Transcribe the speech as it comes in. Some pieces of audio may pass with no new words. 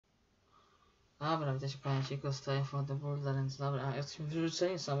Dobra, widać pamięciku z telefonu do Borderlands. Dobra, jesteśmy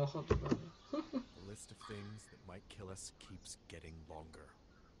wyrzuceni z samochodu. The list of things that might kill us keeps getting longer.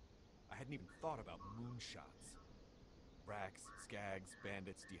 I hadn't even thought about moonshots. Racks, skags,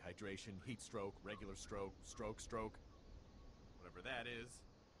 bandits, dehydration, heat stroke, regular stroke, stroke. Whatever that is.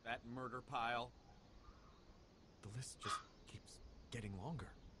 That murder pile. The list just keeps getting longer.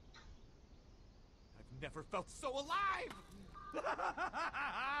 I've never felt so alive!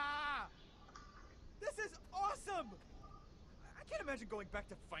 This is awesome! I can't imagine going back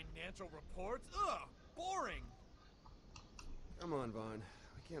to financial reports. Ugh, boring! Come on, Vaughn.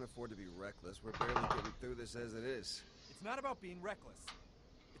 We can't afford to be reckless. We're barely getting through this as it is. It's not about being reckless.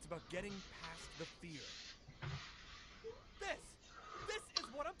 It's about getting past the fear. This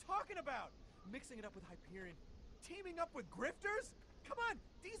is what I'm talking about! Mixing it up with Hyperion, teaming up with grifters? Come on,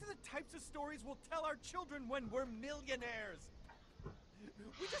 these are the types of stories we'll tell our children when we're millionaires!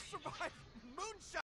 We just survived moonshot!